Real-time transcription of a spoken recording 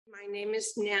My name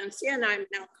is Nancy, and I'm an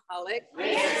alcoholic.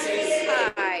 Nancy.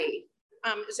 Hi.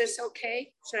 Is this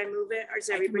okay? Should I move it, or is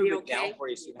everybody move it okay? down for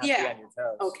you so you don't have to be on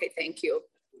your toes. Okay, thank you.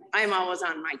 I'm always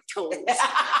on my toes.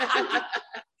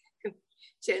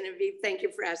 Genevieve, thank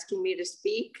you for asking me to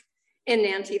speak. And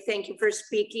Nancy, thank you for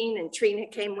speaking. And Trina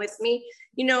came with me.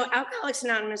 You know, Alcoholics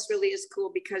Anonymous really is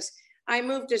cool because I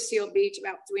moved to Seal Beach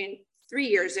about three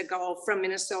years ago from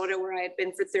Minnesota, where I had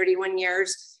been for 31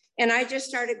 years. And I just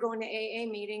started going to AA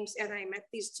meetings, and I met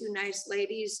these two nice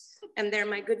ladies, and they're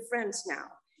my good friends now.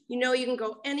 You know, you can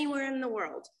go anywhere in the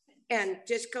world and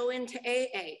just go into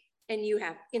AA and you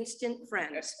have instant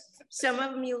friends. Some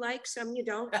of them you like, some you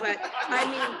don't, but I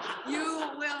mean, you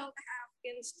will have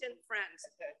instant friends.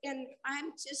 And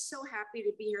I'm just so happy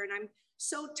to be here. And I'm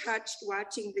so touched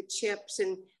watching the chips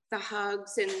and the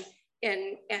hugs and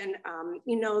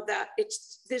you know, that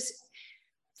it's this,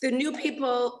 the new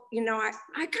people, you know, I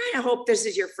kind of hope this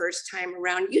is your first time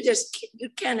around. You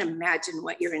can't imagine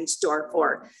what you're in store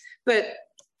for. But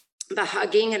the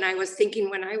hugging, and I was thinking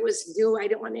when I was new, I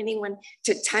didn't want anyone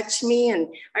to touch me.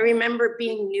 And I remember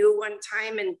being new one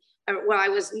time, and well, I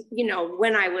was, you know,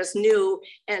 when I was new,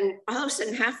 and all of a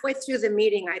sudden halfway through the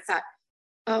meeting, I thought,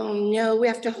 oh no, we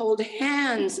have to hold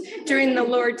hands during the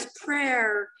Lord's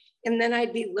Prayer. And then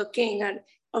I'd be looking at,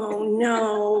 oh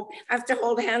no, I have to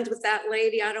hold hands with that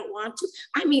lady. I don't want to.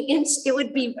 I mean, it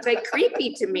would be like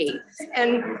creepy to me.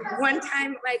 And one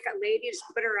time, like a lady just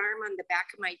put her arm on the back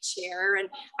of my chair, and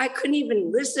I couldn't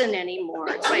even listen anymore.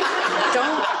 It's like,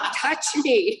 don't touch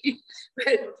me.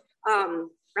 But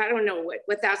I don't know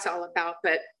what that's all about.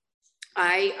 But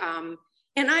I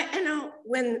know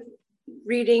when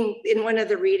reading in one of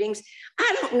the readings,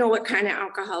 I don't know what kind of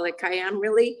alcoholic I am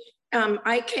really.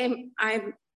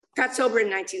 I got sober in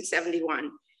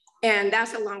 1971, and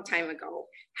that's a long time ago.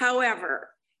 However,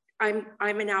 I'm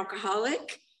an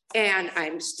alcoholic, and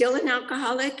I'm still an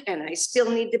alcoholic, and I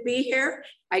still need to be here.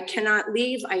 I cannot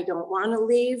leave. I don't want to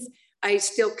leave. I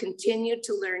still continue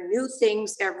to learn new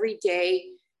things every day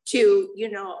to,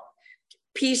 you know,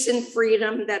 peace and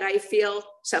freedom that I feel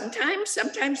sometimes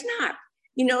not.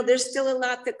 You know, there's still a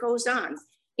lot that goes on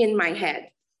in my head.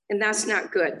 And that's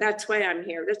not good. That's why I'm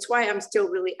here. That's why I'm still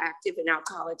really active in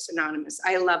Alcoholics Anonymous.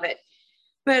 I love it.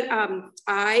 But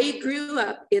I grew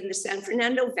up in the San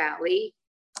Fernando Valley.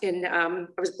 I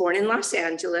was born in Los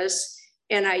Angeles,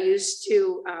 and I used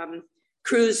to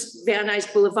cruise Van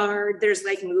Nuys Boulevard. There's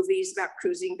like movies about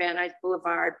cruising Van Nuys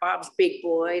Boulevard, Bob's Big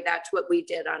Boy. That's what we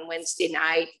did on Wednesday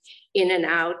night, in and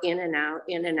out, in and out,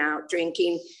 in and out,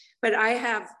 drinking. But I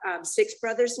have 6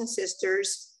 brothers and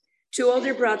sisters, 2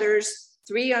 older brothers,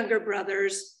 3 younger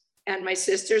brothers, and my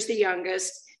sister's the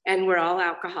youngest, and we're all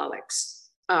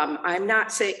alcoholics. I'm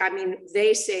not saying, I mean,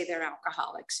 they say they're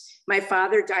alcoholics. My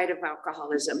father died of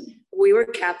alcoholism. We were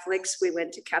Catholics. We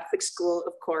went to Catholic school,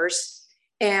 of course.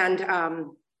 And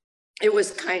it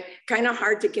was kind of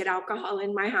hard to get alcohol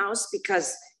in my house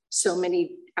because so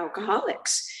many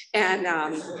alcoholics. And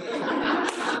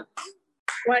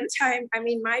one time, I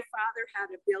mean, my father had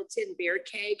a built-in beer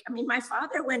keg. I mean, my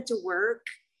father went to work,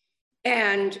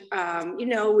 and, you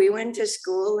know, we went to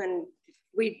school and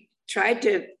we tried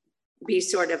to be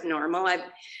sort of normal.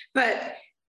 But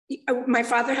my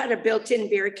father had a built-in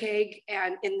beer keg,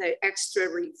 and in the extra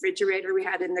refrigerator we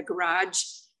had in the garage.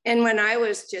 And when I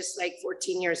was just like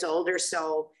 14 years old or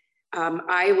so,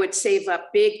 I would save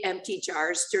up big empty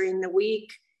jars during the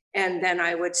week. And then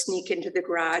I would sneak into the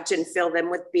garage and fill them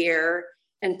with beer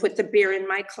and put the beer in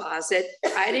my closet.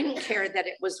 I didn't care that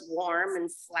it was warm and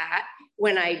flat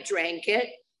when I drank it,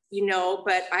 you know,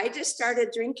 but I just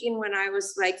started drinking when I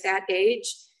was like that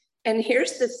age. And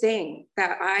here's the thing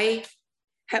that I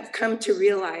have come to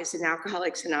realize in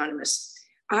Alcoholics Anonymous.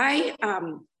 I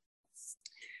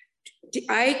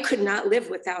could not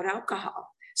live without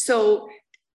alcohol. So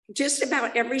just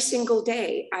about every single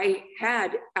day I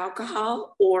had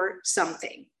alcohol or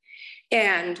something.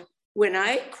 And when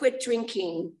I quit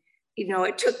drinking, you know,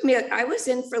 it took me, I was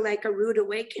in for like a rude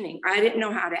awakening. I didn't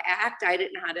know how to act. I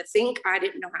didn't know how to think. I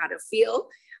didn't know how to feel.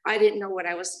 I didn't know what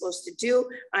I was supposed to do.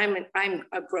 I'm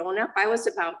a grown up. I was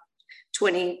about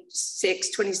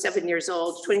 26, 27 years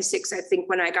old, 26, I think,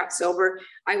 when I got sober.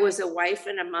 I was a wife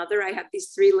and a mother. I had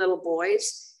these 3 little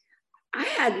boys.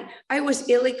 I was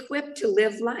ill-equipped to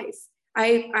live life.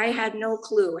 I had no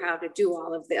clue how to do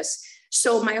all of this.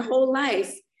 So my whole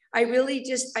life, I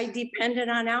depended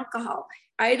on alcohol.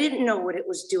 I didn't know what it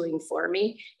was doing for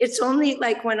me. It's only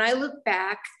like when I look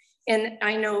back, and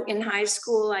I know in high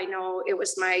school, I know it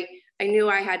was I knew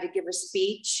I had to give a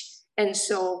speech. And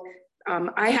so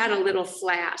I had a little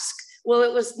flask Well,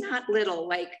 it was not little,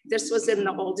 like this was in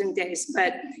the olden days,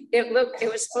 but it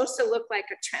was supposed to look like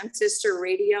a transistor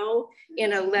radio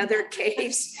in a leather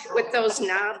case with those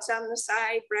knobs on the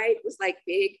side, right? It was like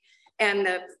big. And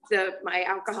my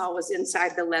alcohol was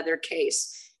inside the leather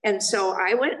case. And so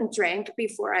I went and drank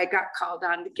before I got called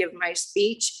on to give my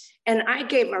speech. And I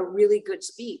gave a really good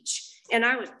speech and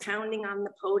I was pounding on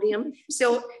the podium.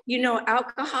 So,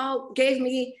 alcohol gave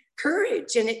me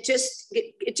courage and it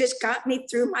just got me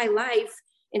through my life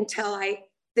until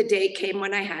the day came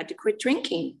when I had to quit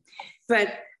drinking.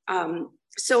 But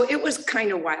so it was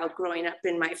kind of wild growing up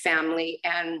in my family.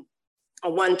 And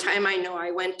one time I know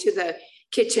I went to the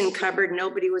kitchen cupboard,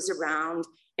 nobody was around.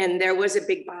 And there was a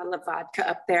big bottle of vodka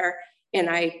up there. And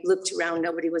I looked around,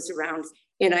 nobody was around.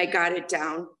 And I got it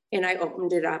down and I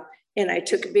opened it up and I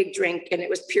took a big drink and it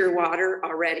was pure water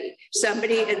already.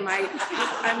 Somebody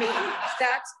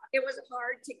it was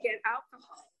hard to get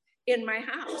alcohol in my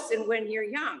house and when you're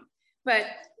young. But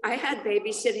I had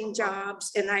babysitting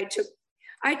jobs and I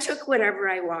took whatever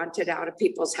I wanted out of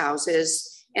people's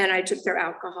houses and I took their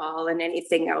alcohol and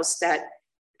anything else that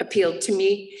appealed to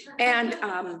me. And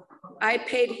I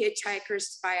paid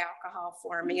hitchhikers to buy alcohol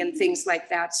for me and things like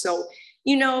that. So,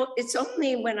 it's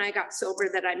only when I got sober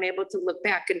that I'm able to look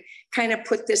back and kind of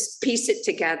piece it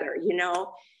together,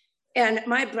 And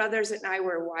my brothers and I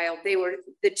were wild. They were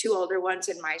the two older ones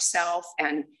and myself.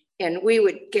 And we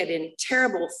would get in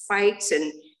terrible fights.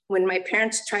 And when my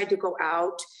parents tried to go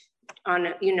out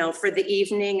on, for the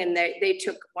evening and they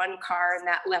took one car and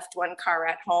that left one car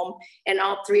at home. And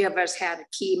all three of us had a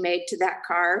key made to that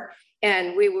car.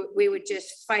 And we would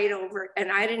just fight over,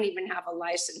 and I didn't even have a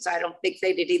license. I don't think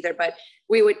they did either, but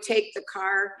we would take the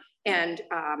car. And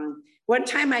one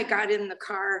time I got in the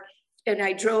car and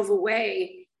I drove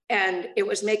away and it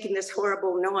was making this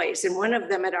horrible noise. And one of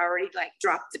them had already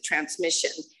dropped the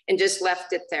transmission and just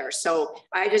left it there. So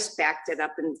I just backed it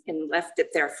up and left it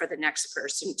there for the next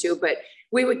person too. But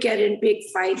we would get in big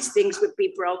fights, things would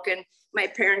be broken. My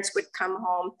parents would come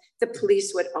home. The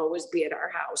police would always be at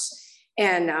our house.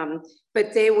 And,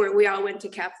 but we all went to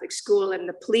Catholic school and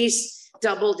the police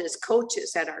doubled as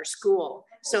coaches at our school.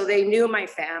 So they knew my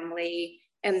family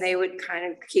and they would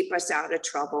kind of keep us out of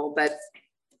trouble. But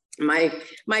my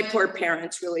poor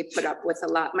parents really put up with a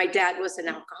lot. My dad was an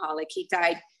alcoholic. He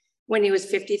died when he was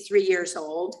 53 years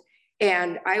old.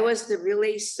 And I was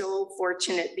really so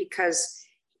fortunate because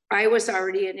I was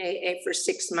already in AA for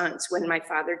 6 months when my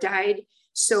father died.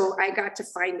 So I got to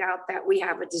find out that we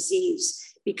have a disease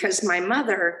because my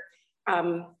mother,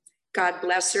 God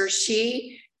bless her,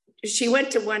 she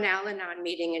went to one Al-Anon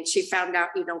meeting and she found out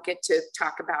you don't get to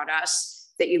talk about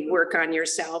us, that you work on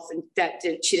yourself, and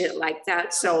she didn't like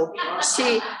that. So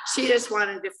she just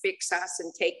wanted to fix us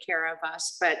and take care of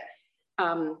us. But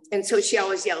and so she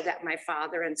always yelled at my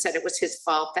father and said it was his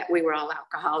fault that we were all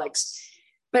alcoholics.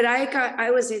 But I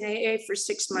was in AA for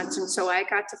 6 months. And so I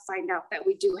got to find out that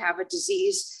we do have a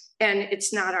disease and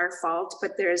it's not our fault,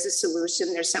 but there is a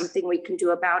solution. There's something we can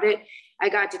do about it. I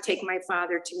got to take my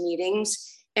father to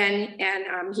meetings and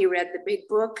he read the big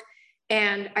book.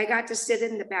 And I got to sit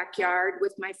in the backyard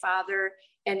with my father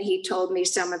and he told me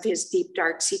some of his deep,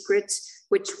 dark secrets,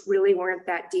 which really weren't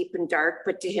that deep and dark,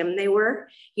 but to him they were.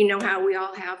 You know how we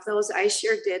all have those? I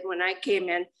sure did. When I came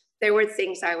in, there were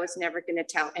things I was never going to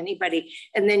tell anybody.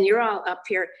 And then you're all up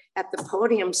here at the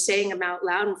podium saying them out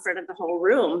loud in front of the whole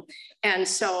room. And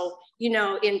so,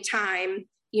 in time,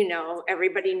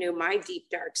 everybody knew my deep,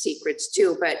 dark secrets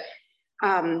too, but,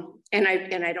 and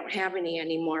I don't have any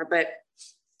anymore, but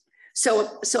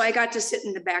so I got to sit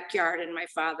in the backyard and my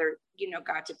father,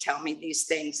 got to tell me these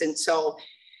things. And so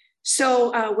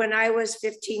when I was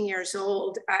 15 years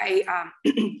old,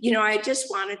 I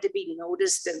just wanted to be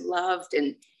noticed and loved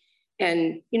and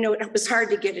it was hard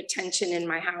to get attention in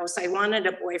my house. I wanted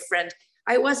a boyfriend.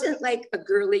 I wasn't like a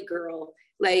girly girl,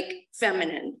 like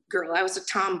feminine girl. I was a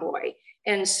tomboy.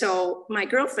 And so my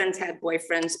girlfriends had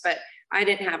boyfriends, but I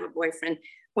didn't have a boyfriend.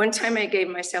 One time I gave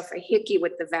myself a hickey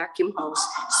with the vacuum hose.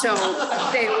 So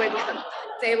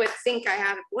they would think I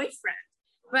had a boyfriend.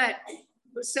 But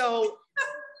so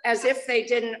as if they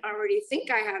didn't already think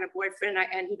I had a boyfriend, I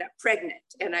ended up pregnant.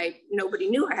 And nobody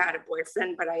knew I had a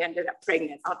boyfriend, but I ended up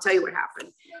pregnant. I'll tell you what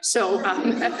happened. So,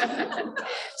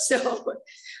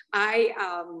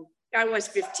 I was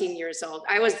 15 years old.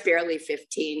 I was barely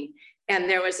 15. And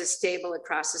there was a stable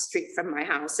across the street from my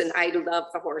house. And I loved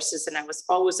the horses. And I was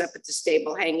always up at the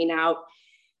stable hanging out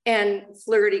and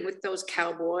flirting with those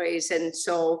cowboys. And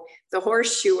so the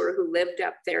horseshoer who lived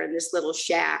up there in this little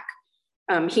shack,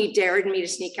 he dared me to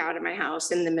sneak out of my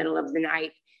house in the middle of the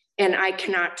night. And I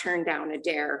cannot turn down a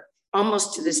dare.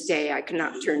 almost to this day, I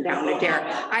cannot turn down a dare.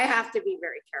 I have to be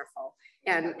very careful.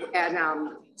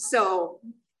 So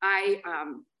I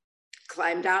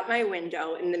climbed out my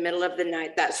window in the middle of the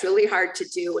night. That's really hard to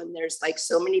do when there's like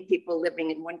so many people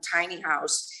living in one tiny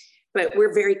house, but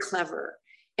we're very clever.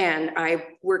 And I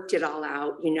worked it all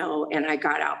out, you know, and I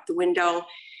got out the window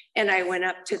and I went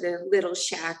up to the little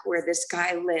shack where this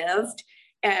guy lived.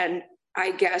 And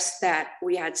I guess that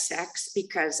we had sex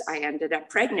because I ended up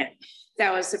pregnant.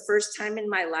 That was the first time in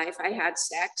my life I had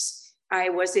sex. I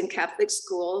was in Catholic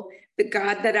school. The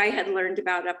God that I had learned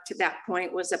about up to that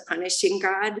point was a punishing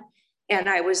God. And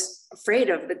I was afraid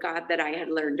of the God that I had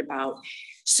learned about.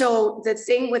 So the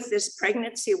thing with this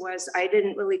pregnancy was I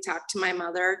didn't really talk to my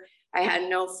mother. I had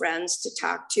no friends to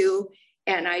talk to.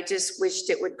 And I just wished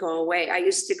it would go away. I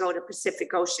used to go to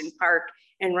Pacific Ocean Park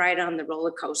and ride on the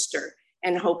roller coaster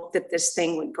and hope that this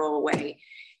thing would go away.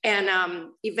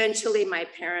 And eventually my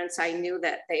parents, I knew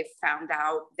that they found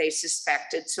out, they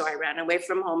suspected. So I ran away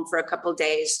from home for a couple of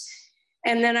days.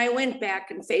 And then I went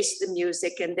back and faced the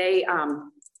music and they, I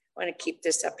want to keep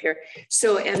this up here.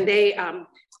 So, and they,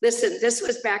 listen, this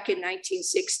was back in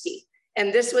 1960.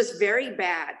 And this was very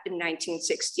bad in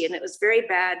 1960. And it was very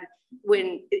bad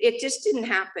when it just didn't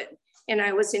happen. And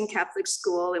I was in Catholic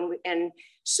school. And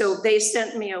so they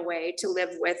sent me away to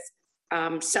live with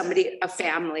somebody, a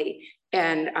family,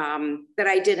 and that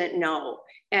I didn't know.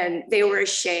 And they were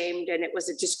ashamed and it was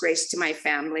a disgrace to my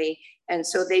family. And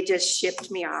so they just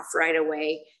shipped me off right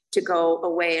away to go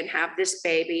away and have this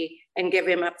baby and give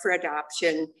him up for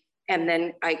adoption. And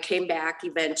then I came back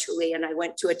eventually and I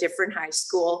went to a different high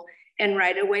school. And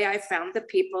right away I found the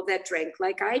people that drank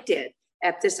like I did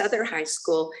at this other high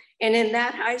school. And in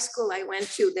that high school I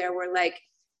went to, there were like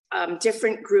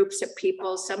different groups of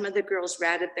people. Some of the girls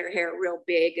ratted their hair real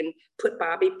big and put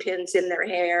bobby pins in their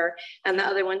hair. And the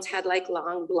other ones had like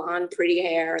long, blonde, pretty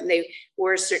hair, and they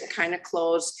wore a certain kind of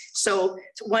clothes. So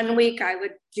one week I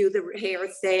would do the hair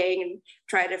thing and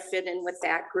try to fit in with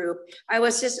that group. I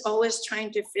was just always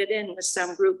trying to fit in with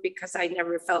some group because I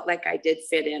never felt like I did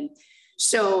fit in.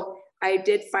 So I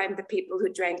did find the people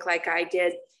who drank like I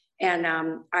did. And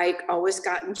I always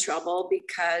got in trouble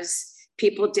because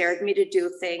people dared me to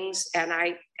do things and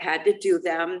I had to do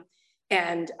them.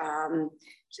 And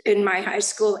in my high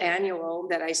school annual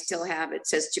that I still have, it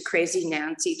says to Crazy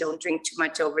Nancy, don't drink too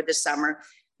much over the summer.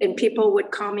 And people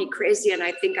would call me crazy and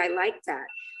I think I like that.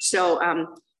 So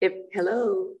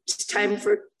hello, it's time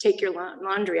for take your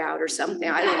laundry out or something.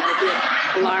 I don't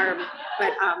know, the alarm,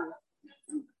 but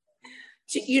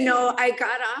you know, I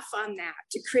got off on that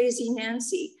to Crazy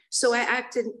Nancy. So I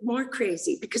acted more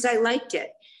crazy because I liked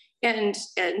it.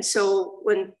 And so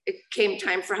when it came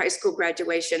time for high school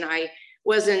graduation, I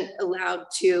wasn't allowed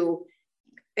to,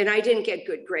 and I didn't get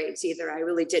good grades either. I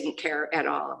really didn't care at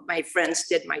all. My friends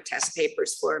did my test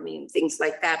papers for me and things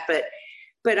like that,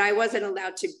 but I wasn't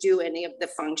allowed to do any of the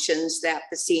functions that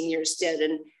the seniors did.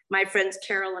 And my friends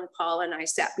Carol and Paul and I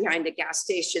sat behind a gas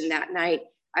station that night.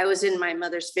 I was in my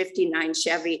mother's 59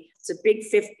 Chevy. It's a big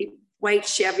 50 white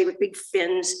Chevy with big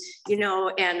fins, you know,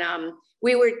 and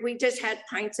we just had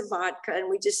pints of vodka and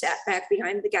we just sat back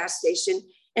behind the gas station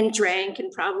and drank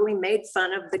and probably made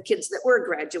fun of the kids that were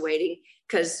graduating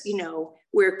because, you know,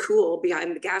 we're cool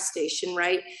behind the gas station,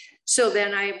 right? So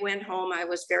then I went home, I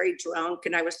was very drunk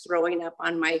and I was throwing up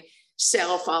on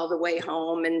myself all the way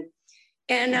home.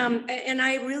 And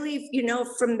I really, you know,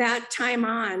 from that time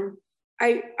on,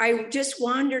 I just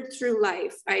wandered through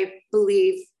life, I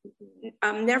believe,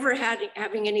 never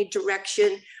having any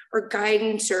direction or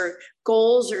guidance or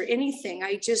goals or anything.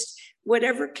 I just,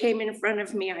 whatever came in front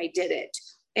of me, I did it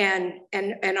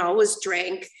and always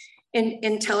drank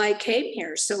until I came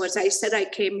here. So as I said, I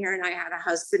came here and I had a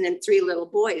husband and 3 little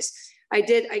boys. I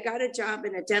got a job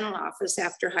in a dental office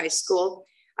after high school.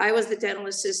 I was the dental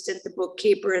assistant, the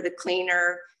bookkeeper, the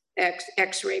cleaner,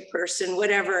 x-ray person,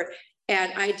 whatever.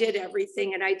 And I did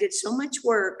everything and I did so much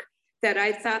work that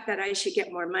I thought that I should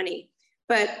get more money.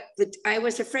 But I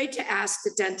was afraid to ask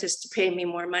the dentist to pay me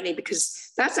more money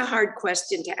because that's a hard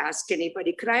question to ask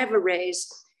anybody. Could I have a raise?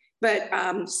 But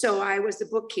so I was the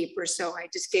bookkeeper, so I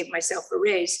just gave myself a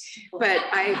raise. But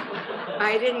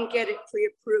I didn't get it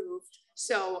pre-approved.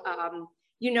 So,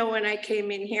 you know, when I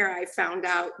came in here, I found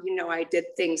out, you know, I did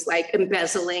things like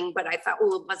embezzling, but I thought,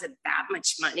 well, it wasn't that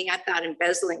much money. I thought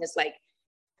embezzling is like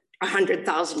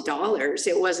 $100,000.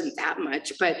 It wasn't that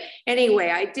much. But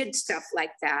anyway, I did stuff like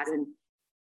that. And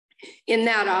in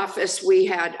that office, we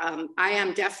had, I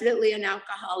am definitely an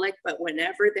alcoholic, but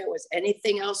whenever there was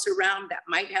anything else around that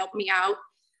might help me out,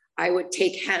 I would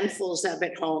take handfuls of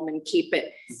it home and keep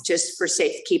it just for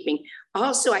safekeeping.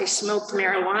 Also, I smoked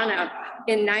marijuana.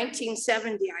 In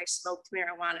 1970, I smoked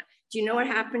marijuana. Do you know what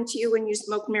happened to you when you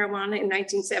smoked marijuana in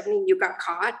 1970? You got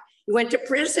caught. You went to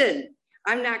prison.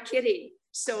 I'm not kidding.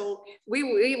 So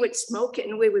we would smoke it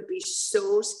and we would be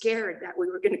so scared that we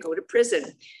were going to go to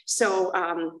prison. So,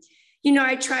 you know,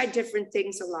 I tried different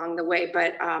things along the way,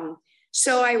 but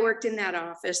so I worked in that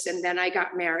office and then I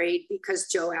got married because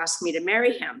Joe asked me to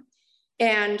marry him.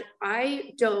 And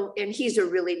and he's a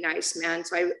really nice man.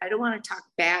 So I don't want to talk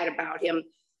bad about him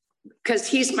because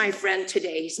he's my friend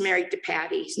today. He's married to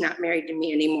Patty. He's not married to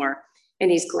me anymore. And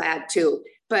he's glad too.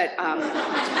 But,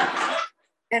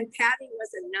 and Patty was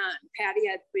a nun. Patty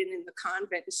had been in the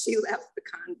convent and she left the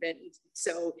convent.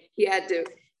 So he had to,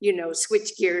 you know,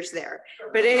 switch gears there.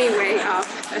 But anyway,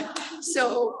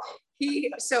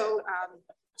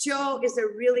 Joe is a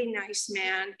really nice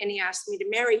man and he asked me to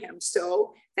marry him.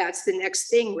 So that's the next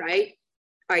thing, right?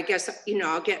 I guess, you know,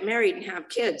 I'll get married and have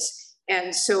kids.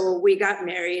 And so we got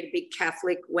married, a big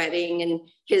Catholic wedding, and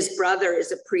his brother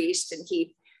is a priest and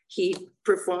he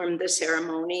performed the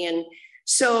ceremony. And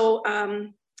so I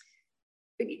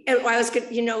was good,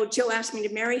 you know, Joe asked me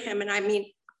to marry him. And I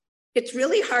mean, it's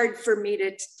really hard for me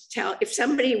to tell if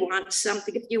somebody wants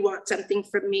something, if you want something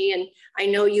from me and I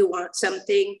know you want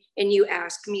something and you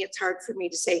ask me, it's hard for me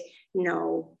to say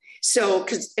no. So,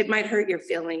 because it might hurt your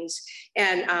feelings.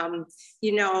 And,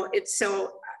 you know,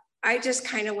 so I just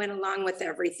kind of went along with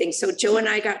everything. So Joe and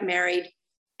I got married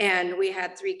and we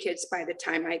had 3 kids by the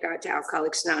time I got to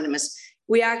Alcoholics Anonymous.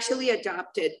 We actually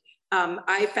adopted.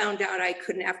 I found out I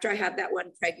couldn't, after I had that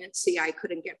one pregnancy, I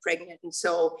couldn't get pregnant. And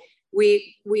so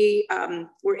we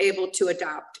were able to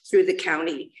adopt through the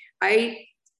county.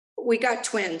 We got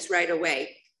twins right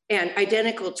away and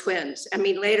identical twins. I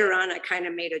mean, later on, I kind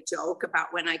of made a joke about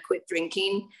when I quit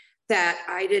drinking that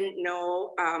I didn't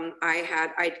know I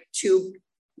had 2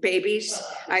 babies.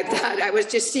 I thought I was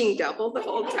just seeing double the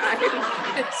whole time.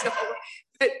 And so,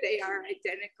 but they are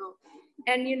identical.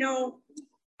 And, you know,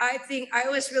 I think I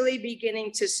was really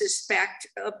beginning to suspect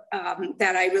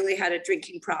that I really had a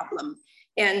drinking problem.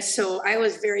 And so I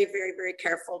was very, very, very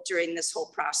careful during this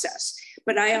whole process.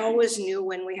 But I always knew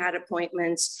when we had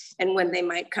appointments and when they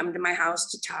might come to my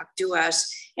house to talk to us.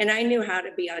 And I knew how to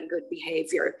be on good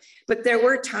behavior. But there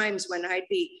were times when I'd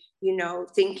be, you know,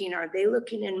 thinking, are they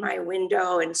looking in my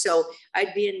window? And so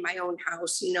I'd be in my own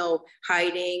house, you know,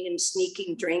 hiding and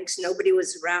sneaking drinks. Nobody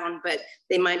was around, but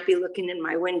they might be looking in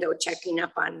my window, checking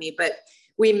up on me. But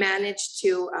we managed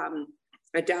to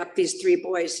adopt these 3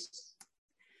 boys.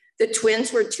 The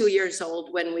twins were 2 years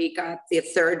old when we got the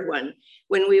 3rd one.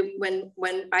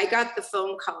 When I got the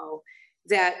phone call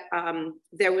that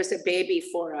there was a baby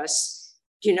for us,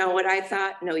 you know what I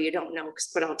thought? No, you don't know,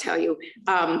 but I'll tell you.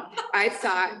 I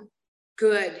thought,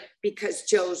 good, because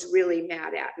Joe's really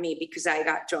mad at me because I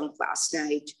got drunk last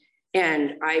night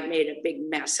and I made a big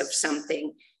mess of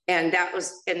something. And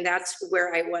that's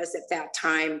where I was at that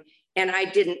time. And I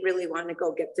didn't really want to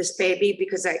go get this baby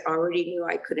because I already knew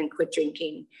I couldn't quit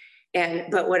drinking.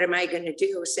 But what am I going to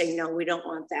do? Say, no, we don't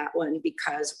want that one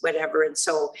because whatever. And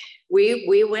so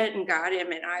we went and got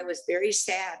him. And I was very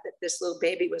sad that this little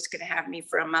baby was going to have me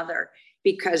for a mother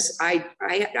because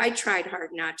I tried hard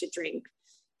not to drink.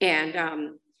 And,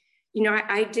 you know,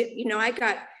 I did, you know, I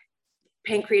got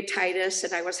pancreatitis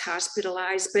and I was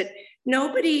hospitalized, but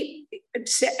nobody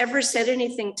ever said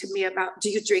anything to me about, do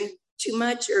you drink too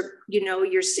much or, you know,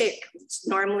 you're sick? It's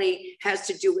normally has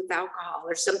to do with alcohol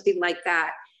or something like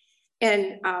that.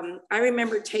 And I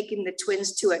remember taking the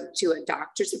twins to a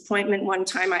doctor's appointment one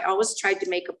time. I always tried to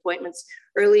make appointments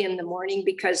early in the morning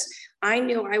because I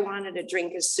knew I wanted a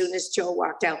drink as soon as Joe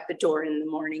walked out the door in the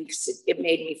morning because it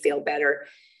made me feel better.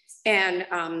 And,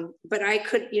 but I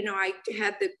could, you know, I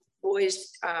had the boys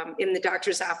in the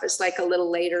doctor's office like a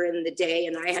little later in the day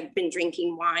and I had been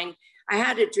drinking wine. I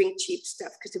had to drink cheap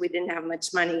stuff because we didn't have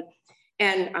much money.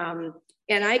 And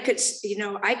I could, you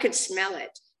know, I could smell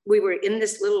it. We were in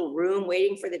this little room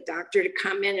waiting for the doctor to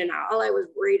come in and all I was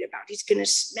worried about, he's going to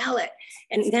smell it.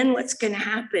 And then what's going to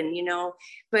happen, you know?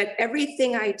 But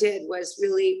everything I did was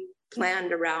really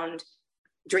planned around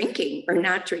drinking or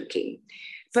not drinking.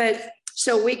 But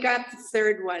so we got the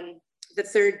 3rd one, the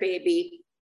 3rd baby.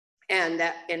 And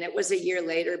it was a year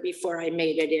later before I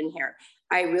made it in here.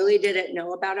 I really didn't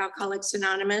know about Alcoholics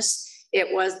Anonymous.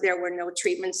 There were no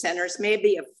treatment centers,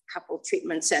 maybe a couple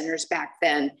treatment centers back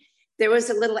then. There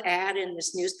was a little ad in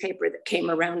this newspaper that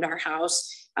came around our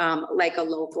house, like a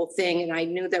local thing. And I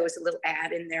knew there was a little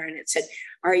ad in there and it said,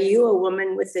 are you a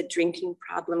woman with a drinking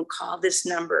problem? Call this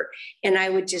number. And I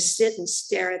would just sit and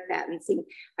stare at that and think,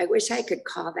 I wish I could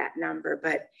call that number,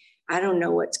 but I don't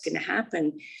know what's going to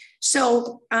happen.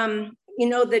 So, you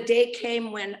know, the day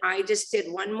came when I just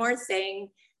did one more thing.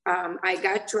 I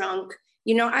got drunk.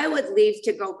 You know, I would leave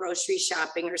to go grocery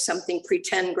shopping or something,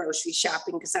 pretend grocery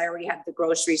shopping, because I already had the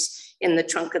groceries in the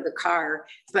trunk of the car.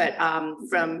 But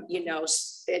from, you know,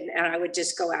 and I would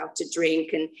just go out to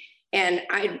drink, and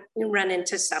I'd run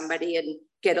into somebody and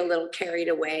get a little carried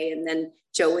away. And then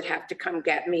Joe would have to come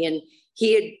get me. And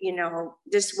he had, you know,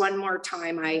 just one more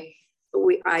time, I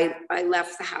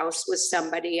left the house with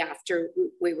somebody after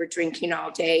we were drinking all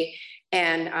day,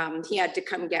 and he had to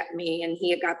come get me, and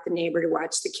he had got the neighbor to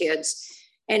watch the kids,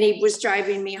 and he was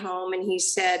driving me home, and he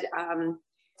said,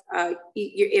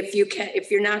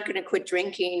 if you're not going to quit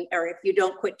drinking, or if you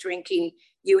don't quit drinking,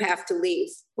 you have to leave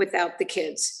without the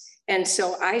kids. And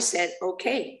so I said,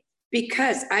 okay,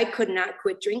 because I could not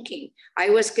quit drinking. I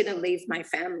was going to leave my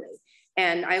family.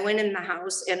 And I went in the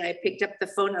house and I picked up the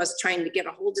phone. I was trying to get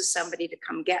a hold of somebody to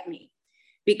come get me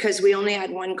because we only had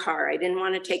one car. I didn't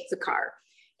want to take the car.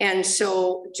 And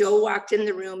so Joe walked in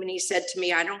the room and he said to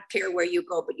me, I don't care where you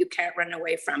go, but you can't run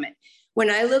away from it. When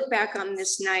I look back on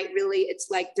this night, really, it's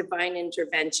like divine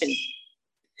intervention.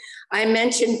 I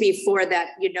mentioned before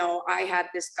that, you know, I had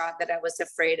this God that I was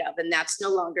afraid of, and that's no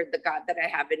longer the God that I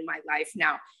have in my life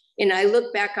now. And I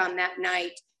look back on that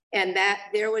night, and that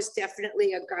there was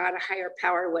definitely a God, a higher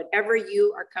power, whatever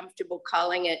you are comfortable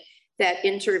calling it, that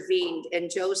intervened. And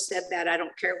Joe said that, I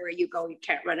don't care where you go, you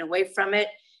can't run away from it.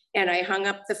 And I hung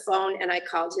up the phone and I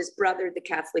called his brother, the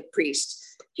Catholic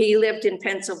priest. He lived in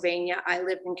Pennsylvania. I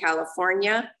lived in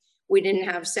California. We didn't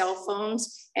have cell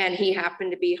phones, and he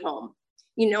happened to be home.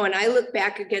 You know, and I look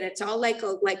back again, it's all like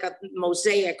a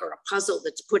mosaic or a puzzle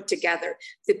that's put together.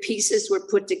 The pieces were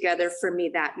put together for me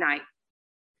that night.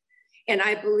 And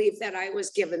I believe that I was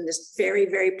given this very,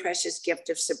 very precious gift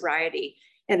of sobriety.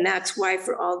 And that's why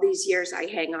for all these years, I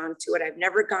hang on to it. I've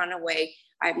never gone away.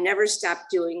 I've never stopped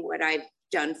doing what I've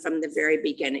done from the very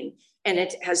beginning. And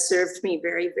it has served me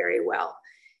very, very well.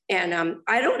 And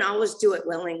I don't always do it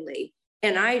willingly.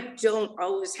 And I don't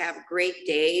always have great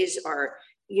days, or,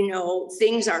 you know,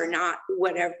 things are not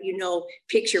whatever, you know,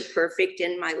 picture perfect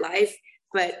in my life.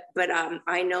 But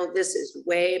I know this is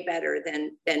way better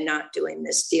than not doing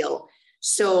this deal.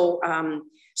 So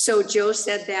Joe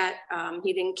said that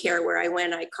he didn't care where I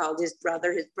went. I called his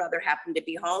brother. His brother happened to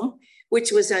be home,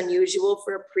 which was unusual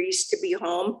for a priest to be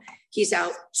home. He's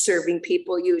out serving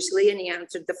people usually, and he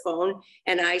answered the phone.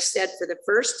 And I said for the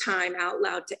first time out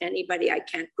loud to anybody, I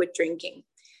can't quit drinking.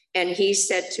 And he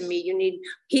said to me,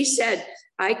 he said,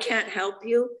 I can't help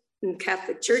you, and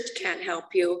Catholic Church can't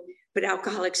help you, but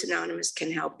Alcoholics Anonymous can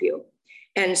help you.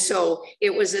 And so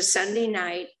it was a Sunday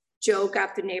night. Joe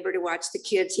got the neighbor to watch the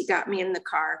kids. He got me in the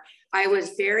car. I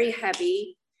was very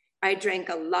heavy. I drank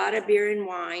a lot of beer and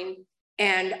wine,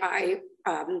 and I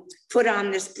put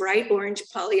on this bright orange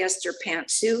polyester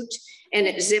pantsuit, and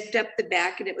it zipped up the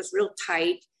back, and it was real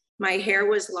tight. My hair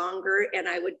was longer, and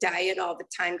I would dye it all the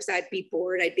time because I'd be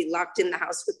bored. I'd be locked in the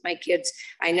house with my kids.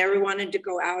 I never wanted to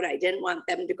go out. I didn't want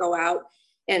them to go out.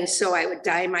 And so I would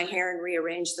dye my hair and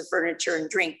rearrange the furniture and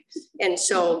drink. And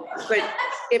so, but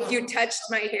if you touched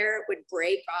my hair, it would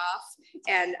break off.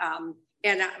 And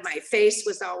my face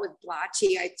was always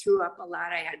blotchy. I threw up a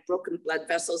lot. I had broken blood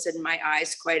vessels in my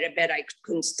eyes quite a bit. I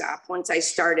couldn't stop once I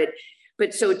started.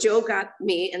 But so Joe got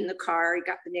me in the car. He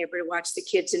got the neighbor to watch the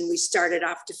kids, and we started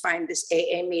off to find this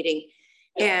AA meeting.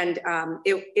 And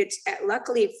it's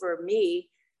luckily for me,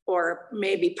 or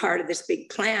maybe part of this big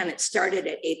plan, it started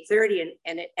at 8:30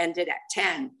 and it ended at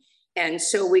 10. And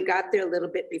so we got there a little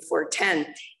bit before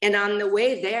 10. And on the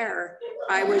way there,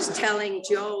 I was telling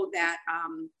Joe that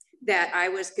I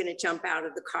was going to jump out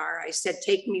of the car. I said,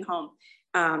 take me home.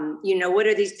 You know, what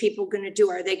are these people going to do?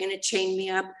 Are they going to chain me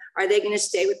up? Are they going to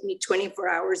stay with me 24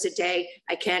 hours a day?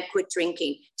 I can't quit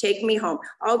drinking. Take me home.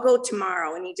 I'll go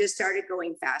tomorrow. And he just started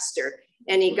going faster.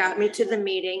 And he got me to the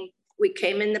meeting. We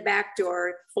came in the back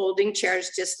door, folding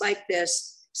chairs just like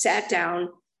this, sat down.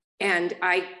 And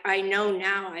I know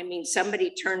now, I mean, somebody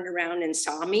turned around and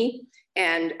saw me,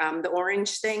 and the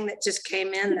orange thing that just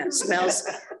came in that smells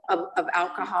of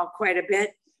alcohol quite a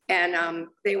bit. And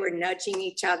they were nudging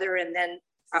each other. And then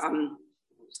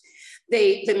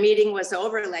the meeting was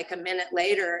over like a minute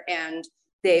later, and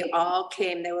they all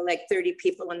came. There were like 30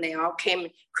 people, and they all came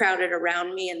crowded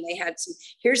around me, and they had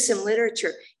here's some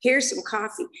literature, here's some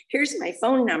coffee, here's my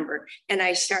phone number. And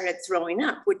I started throwing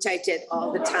up, which I did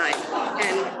all the time.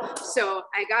 And so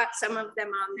I got some of them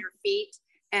on their feet,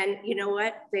 and you know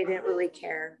what? They didn't really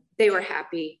care. They were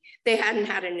happy. They hadn't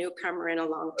had a newcomer in a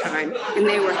long time, and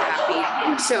they were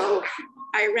happy. So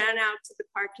I ran out to the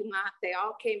parking lot. They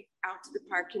all came out to the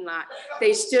parking lot.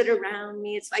 They stood around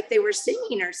me. It's like they were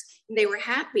singing or they were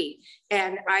happy.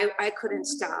 And I couldn't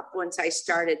stop once I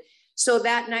started. So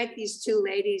that night, these two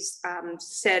ladies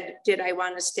said, did I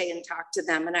want to stay and talk to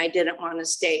them? And I didn't want to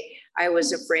stay. I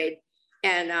was afraid.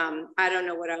 And I don't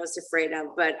know what I was afraid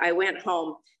of, but I went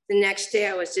home. The next day,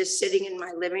 I was just sitting in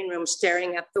my living room,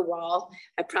 staring at the wall.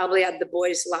 I probably had the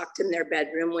boys locked in their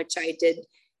bedroom, which I did.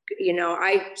 You know,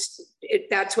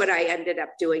 that's what I ended up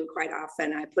doing quite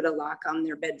often. I put a lock on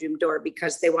their bedroom door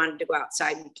because they wanted to go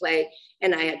outside and play.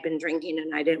 And I had been drinking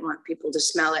and I didn't want people to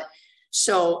smell it.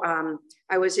 So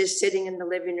I was just sitting in the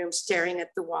living room, staring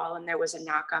at the wall, and there was a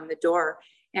knock on the door.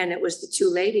 And it was the two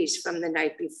ladies from the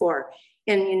night before.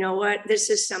 And you know what?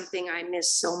 This is something I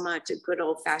miss so much, a good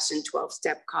old-fashioned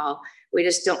 12-step call. We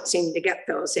just don't seem to get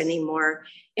those anymore.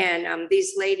 And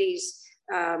these ladies,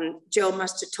 Joe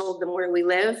must have told them where we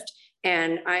lived.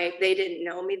 And they didn't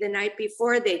know me the night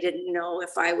before. They didn't know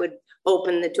if I would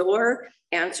open the door,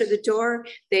 answer the door.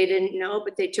 They didn't know,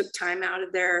 but they took time out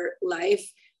of their life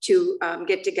to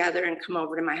get together and come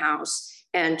over to my house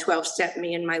and 12-step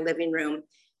me in my living room.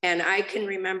 And I can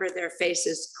remember their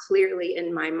faces clearly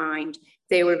in my mind.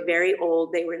 They were very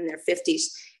old. They were in their 50s.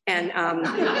 And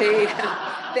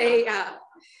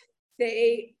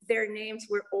their names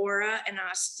were Aura and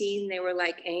Austin. They were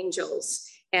like angels.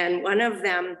 And one of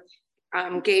them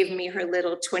gave me her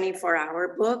little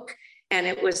 24-hour book, and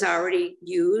it was already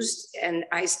used, and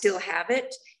I still have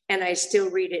it, and I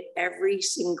still read it every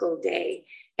single day.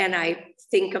 And I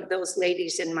think of those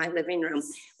ladies in my living room.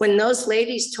 When those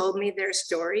ladies told me their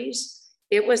stories,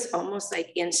 it was almost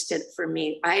like instant for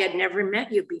me. I had never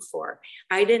met you before.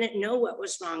 I didn't know what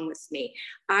was wrong with me.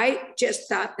 I just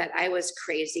thought that I was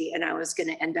crazy and I was going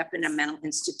to end up in a mental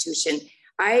institution.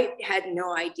 I had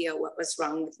no idea what was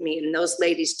wrong with me. And those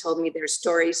ladies told me their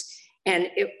stories. And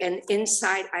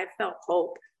inside, I felt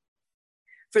hope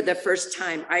for the first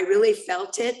time. I really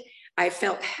felt it. I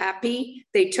felt happy.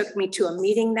 They took me to a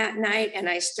meeting that night and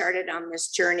I started on this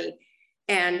journey.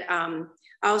 And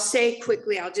I'll say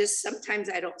quickly, sometimes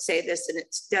I don't say this and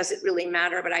it doesn't really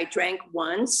matter, but I drank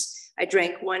once. I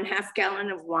drank 1/2 gallon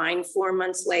of wine 4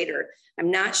 months later. I'm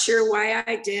not sure why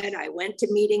I did. I went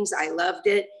to meetings, I loved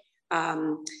it.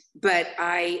 But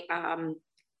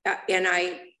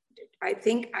I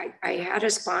think I had a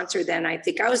sponsor then. I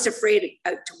think I was afraid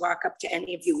to walk up to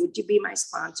any of you. Would you be my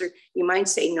sponsor? You might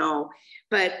say no.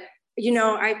 But, you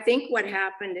know, I think what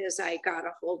happened is I got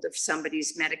a hold of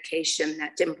somebody's medication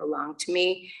that didn't belong to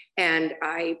me. And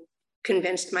I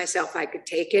convinced myself I could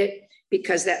take it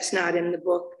because that's not in the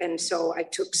book. And so I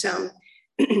took some.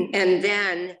 And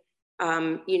then,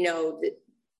 you know,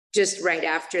 just right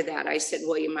after that, I said,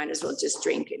 well, you might as well just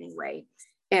drink anyway.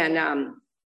 And,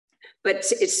 but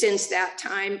it's since that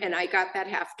time, and I got that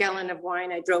 1/2 gallon of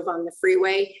wine. I drove on the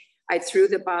freeway. I threw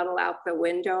the bottle out the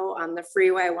window on the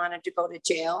freeway. I wanted to go to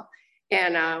jail,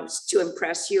 and to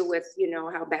impress you with, you know,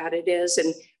 how bad it is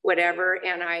and whatever.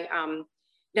 And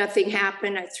nothing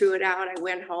happened. I threw it out. I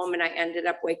went home, and I ended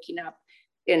up waking up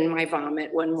in my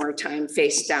vomit one more time,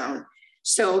 face down.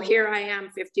 So here I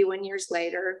am, 51 years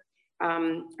later.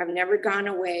 I've never gone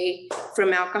away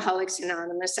from Alcoholics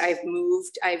Anonymous. I've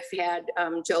moved. I've had,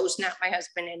 Joe's not my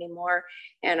husband anymore.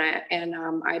 And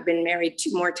I've been married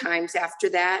 2 more times after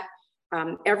that.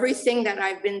 Everything that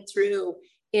I've been through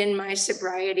in my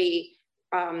sobriety,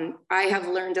 I have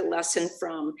learned a lesson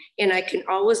from, and I can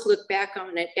always look back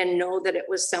on it and know that it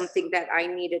was something that I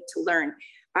needed to learn.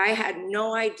 I had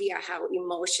no idea how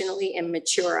emotionally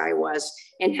immature I was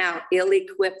and how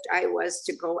ill-equipped I was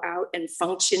to go out and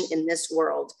function in this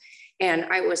world. And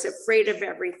I was afraid of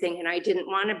everything, and I didn't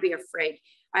want to be afraid.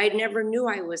 I never knew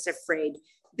I was afraid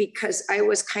because I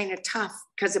was kind of tough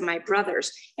because of my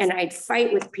brothers, and I'd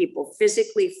fight with people,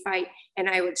 physically fight, and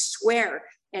I would swear.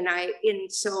 And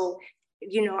so,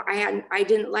 you know, I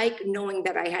didn't like knowing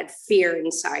that I had fear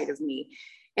inside of me.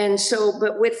 And so,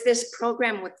 but with this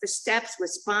program, with the steps, with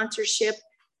sponsorship,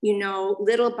 you know,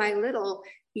 little by little,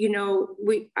 you know,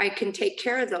 I can take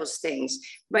care of those things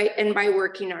by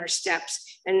working our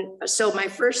steps. And so my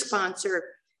first sponsor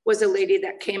was a lady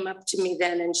that came up to me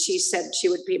then, and she said she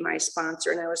would be my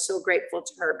sponsor. And I was so grateful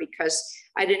to her because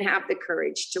I didn't have the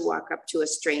courage to walk up to a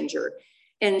stranger.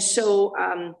 And so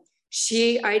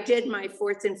I did my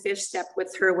 4th and 5th step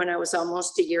with her when I was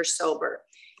almost a year sober.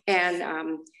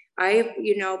 And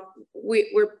you know,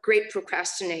 we're great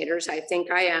procrastinators. I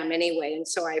think I am anyway. And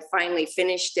so I finally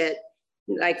finished it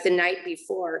like the night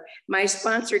before. My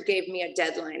sponsor gave me a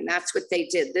deadline. That's what they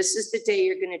did. This is the day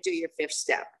you're going to do your 5th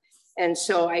step. And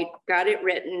so I got it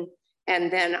written.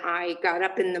 And then I got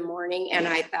up in the morning and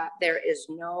I thought, there is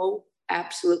no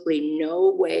absolutely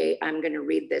no way I'm going to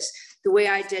read this. The way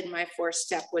I did my 4th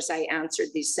step was I answered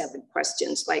these 7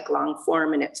 questions like long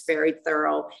form, and it's very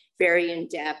thorough, very in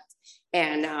depth.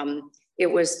 And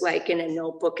it was like in a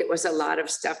notebook. It was a lot of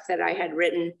stuff that I had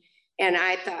written. And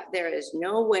I thought, there is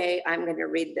no way I'm going to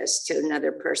read this to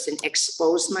another person,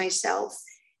 expose myself.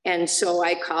 And so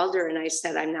I called her and I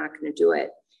said, I'm not going to do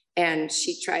it. And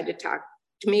she tried to talk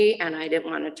to me and I didn't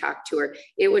want to talk to her.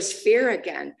 It was fear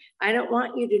again. I don't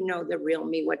want you to know the real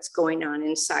me, what's going on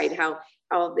inside, how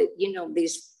all the,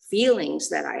 these feelings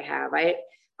that I have.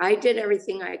 I did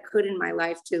everything I could in my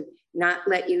life to not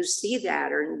let you see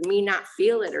that, or me not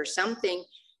feel it or something.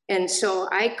 And so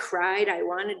I cried. I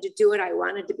wanted to do it. I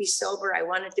wanted to be sober. I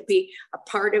wanted to be a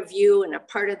part of you and a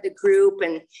part of the group.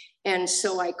 And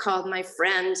so I called my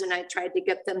friends and I tried to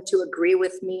get them to agree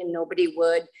with me, and nobody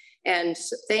would. And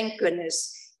so thank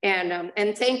goodness. And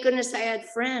thank goodness I had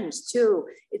friends too.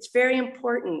 It's very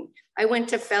important. I went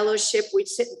to fellowship. We'd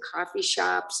sit in coffee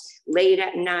shops late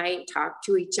at night, talk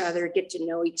to each other, get to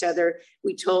know each other.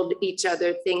 We told each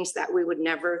other things that we would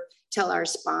never tell our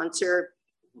sponsor.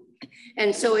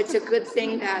 And so it's a good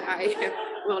thing that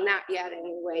well, not yet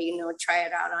anyway, try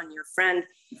it out on your friend.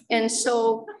 And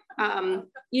so,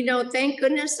 thank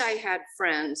goodness I had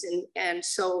friends. And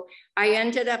so I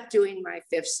ended up doing my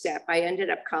 5th step. I ended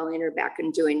up calling her back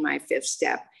and doing my 5th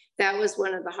step. That was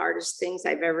one of the hardest things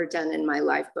I've ever done in my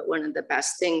life, but one of the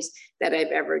best things that I've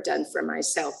ever done for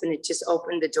myself. And it just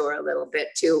opened the door a little bit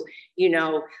to,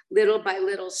 little by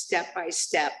little, step by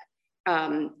step,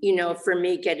 for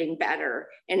me getting better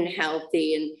and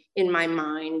healthy and in my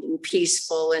mind and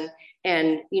peaceful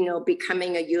and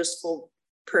becoming a useful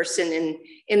person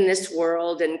in this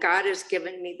world. And God has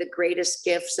given me the greatest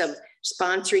gifts of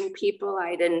sponsoring people.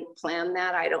 I didn't plan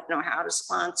that. I don't know how to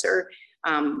sponsor.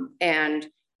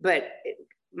 But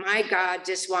my God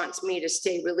just wants me to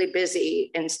stay really busy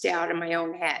and stay out of my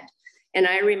own head. And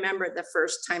I remember the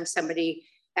first time somebody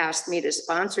asked me to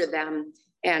sponsor them,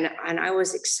 and I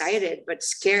was excited, but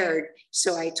scared.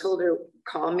 So I told her,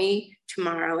 call me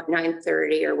tomorrow at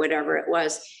 9:30 or whatever it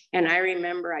was. And I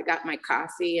remember I got my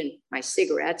coffee and my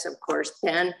cigarettes, of course,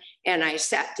 then, and I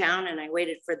sat down and I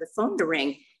waited for the phone to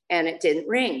ring, and it didn't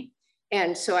ring.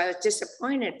 And so I was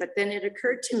disappointed, but then it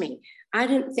occurred to me, I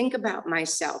didn't think about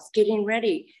myself getting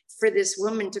ready for this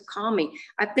woman to call me.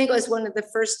 I think it was one of the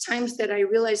first times that I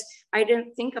realized I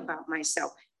didn't think about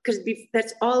myself, because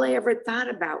that's all I ever thought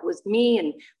about was me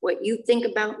and what you think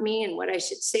about me and what I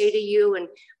should say to you, and,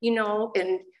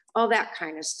 and all that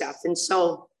kind of stuff. And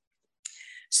so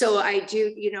I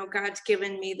do, God's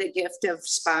given me the gift of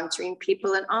sponsoring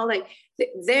people, and all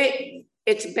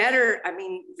it's better. I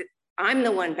mean, I'm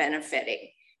the one benefiting.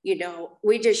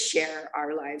 We just share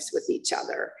our lives with each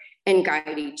other and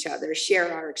guide each other,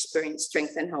 share our experience,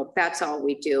 strength, and hope. That's all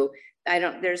we do.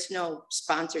 There's no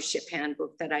sponsorship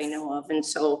handbook that I know of. And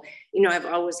so, I've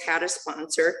always had a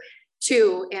sponsor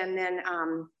too. And then,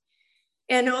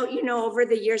 over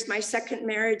the years, my second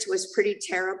marriage was pretty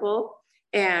terrible.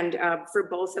 And for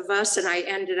both of us, and I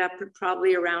ended up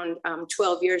probably around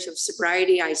 12 years of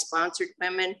sobriety. I sponsored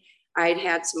women. I'd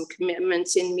had some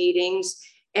commitments in meetings,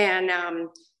 and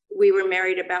we were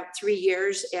married about 3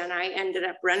 years, and I ended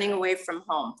up running away from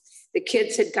home. The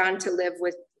kids had gone to live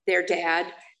with their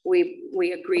dad.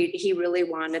 We agreed he really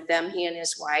wanted them, he and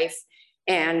his wife,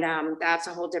 and that's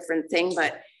a whole different thing.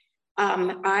 But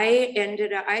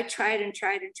I tried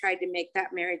to make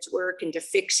that marriage work and to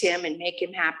fix him and make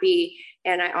him happy.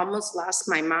 And I almost lost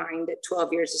my mind at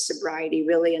 12 years of sobriety,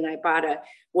 really. And I bought a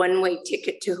one-way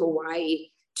ticket to Hawaii.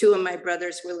 2 of my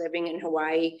brothers were living in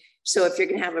Hawaii. So if you're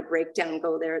gonna have a breakdown,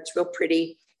 go there, it's real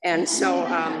pretty. And so,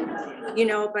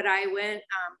 but I went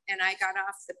and I got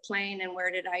off the plane, and where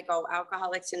did I go?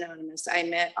 Alcoholics Anonymous. I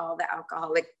met all the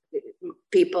alcoholic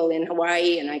people in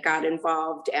Hawaii, and I got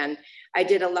involved, and I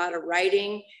did a lot of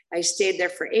writing. I stayed there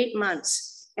for 8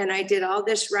 months, and I did all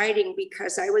this writing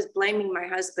because I was blaming my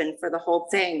husband for the whole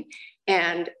thing.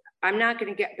 And I'm not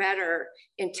going to get better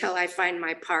until I find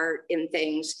my part in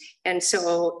things. And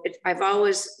so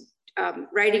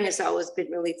writing has always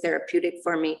been really therapeutic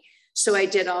for me. So I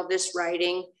did all this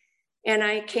writing, and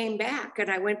I came back, and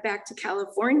I went back to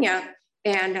California,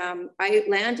 and I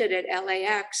landed at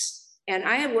LAX, and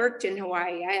I had worked in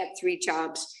Hawaii. I had 3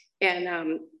 jobs, and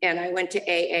I went to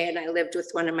AA, and I lived with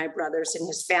one of my brothers and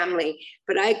his family.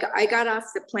 But I got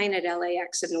off the plane at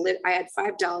LAX, and I had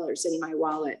 $5 in my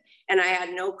wallet, and I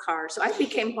had no car. So I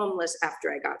became homeless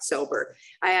after I got sober.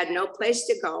 I had no place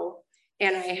to go.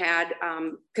 And I had,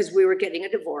 because we were getting a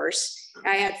divorce,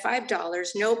 I had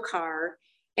 $5, no car.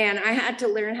 And I had to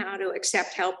learn how to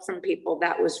accept help from people.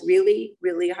 That was really,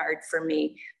 really hard for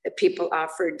me, that people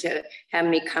offered to have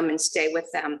me come and stay with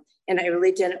them. And I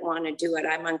really didn't want to do it.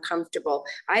 I'm uncomfortable.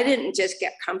 I didn't just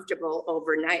get comfortable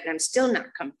overnight. I'm still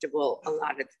not comfortable a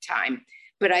lot of the time,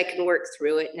 but I can work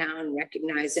through it now and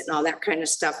recognize it and all that kind of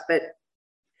stuff. But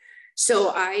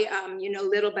so I,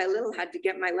 little by little had to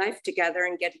get my life together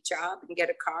and get a job and get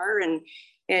a car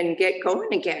and get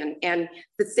going again. And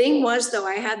the thing was, though,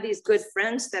 I had these good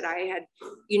friends that I had,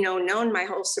 known my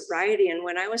whole sobriety. And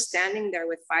when I was standing there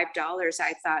with $5,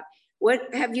 I thought, what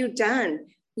have you done?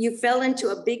 You fell into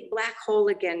a big black hole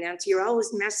again, Nancy. You're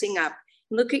always messing up.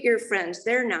 Look at your friends.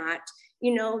 They're not,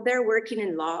 they're working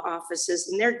in law offices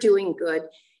and they're doing good.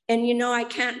 And, I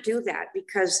can't do that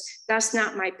because that's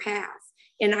not my path.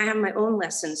 And I have my own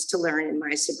lessons to learn in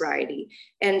my sobriety.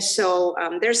 And so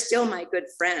they're still my good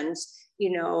friends,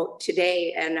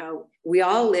 today. And we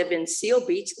all live in Seal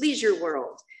Beach, Leisure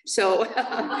World. So,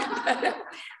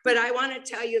 but I want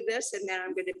to tell you this, and then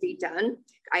I'm going to be done.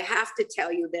 I have to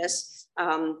tell you this.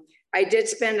 I did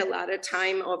spend a lot of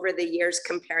time over the years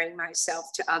comparing myself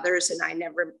to others, and I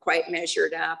never quite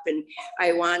measured up. And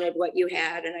I wanted what you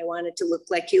had, and I wanted to look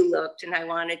like you looked, and I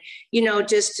wanted,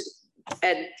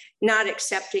 and not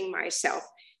accepting myself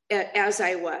as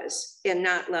I was and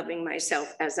not loving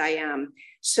myself as I am.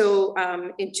 So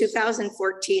in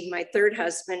 2014, my third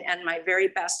husband and my very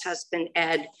best husband,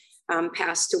 Ed,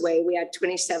 passed away. We had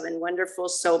 27 wonderful,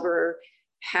 sober,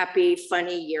 happy,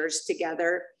 funny years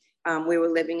together. We were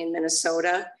living in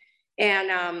Minnesota.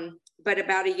 And, but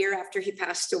about a year after he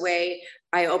passed away,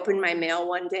 I opened my mail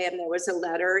one day and there was a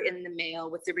letter in the mail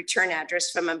with the return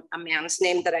address from a man's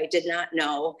name that I did not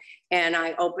know. And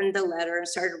I opened the letter and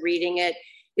started reading it.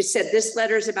 It said, this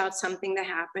letter is about something that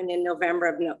happened in November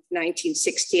of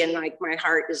 1960. And like, my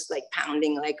heart is like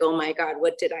pounding, like, oh my God,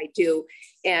 what did I do?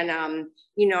 And,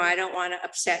 I don't want to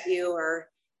upset you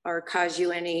or cause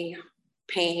you any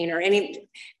pain or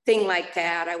anything like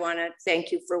that. I want to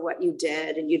thank you for what you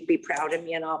did and you'd be proud of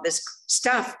me and all this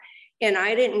stuff. And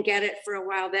I didn't get it for a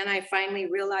while. Then I finally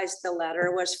realized the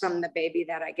letter was from the baby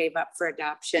that I gave up for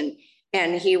adoption.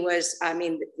 And he was born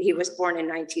in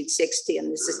 1960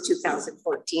 and this is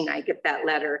 2014. I get that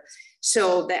letter.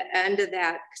 So the end of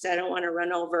that, because I don't want to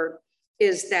run over,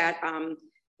 is that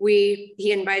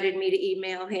he invited me to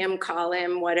email him, call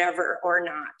him, whatever, or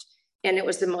not. And it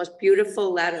was the most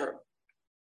beautiful letter.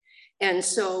 And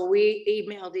so we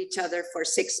emailed each other for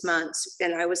 6 months,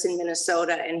 and I was in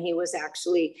Minnesota and he was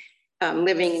actually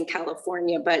living in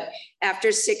California. But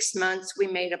after 6 months, we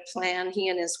made a plan. He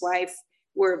and his wife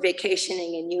were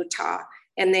vacationing in Utah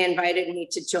and they invited me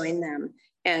to join them.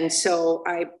 And so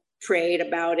I prayed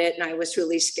about it and I was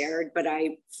really scared, but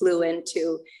I flew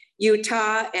into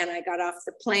Utah and I got off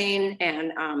the plane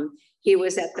and he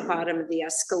was at the bottom of the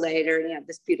escalator and he had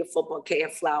this beautiful bouquet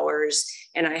of flowers.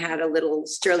 And I had a little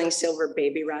sterling silver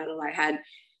baby rattle I had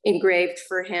engraved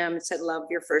for him. It said, love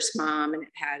your first mom. And it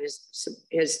had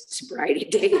his sobriety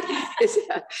date,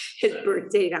 his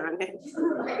birth date on it.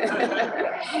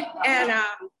 And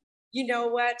you know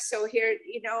what? So here,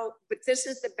 but this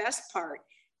is the best part.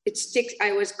 It sticks.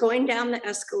 I was going down the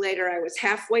escalator. I was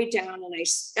halfway down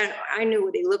and I knew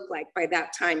what he looked like by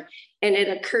that time. And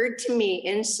it occurred to me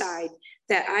inside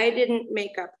that I didn't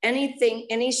make up anything,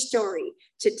 any story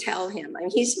to tell him. I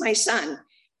mean, he's my son.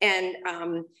 And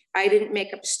I didn't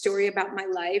make up a story about my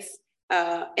life.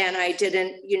 And I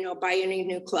didn't, buy any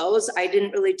new clothes. I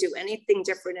didn't really do anything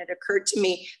different. It occurred to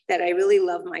me that I really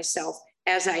love myself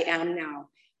as I am now.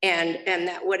 And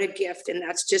that what a gift. And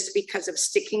that's just because of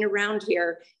sticking around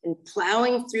here and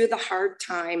plowing through the hard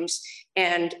times.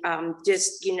 And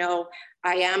just,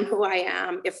 I am who I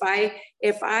am. If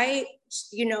I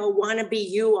want to be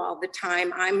you all the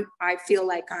time, I feel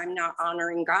like I'm not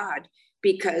honoring God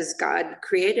because God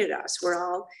created us.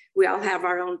 We all have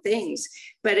our own things.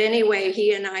 But anyway,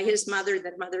 he and I, his mother,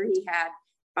 the mother he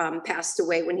had passed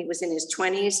away when he was in his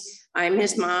 20s. I'm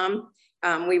his mom.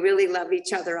 We really love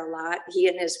each other a lot. He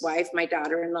and his wife, my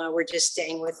daughter-in-law, were just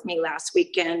staying with me last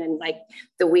weekend. And like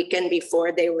the weekend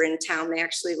before they were in town, they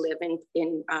actually live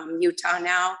in Utah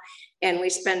now. And we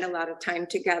spend a lot of time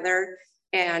together.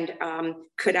 And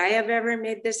could I have ever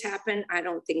made this happen? I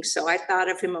don't think so. I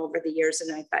thought of him over the years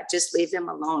and I thought, just leave him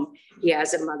alone. He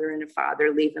has a mother and a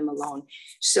father, leave him alone.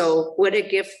 So what a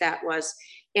gift that was.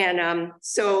 And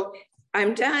so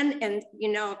I'm done. And,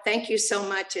 thank you so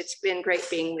much. It's been great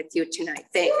being with you tonight.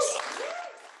 Thanks.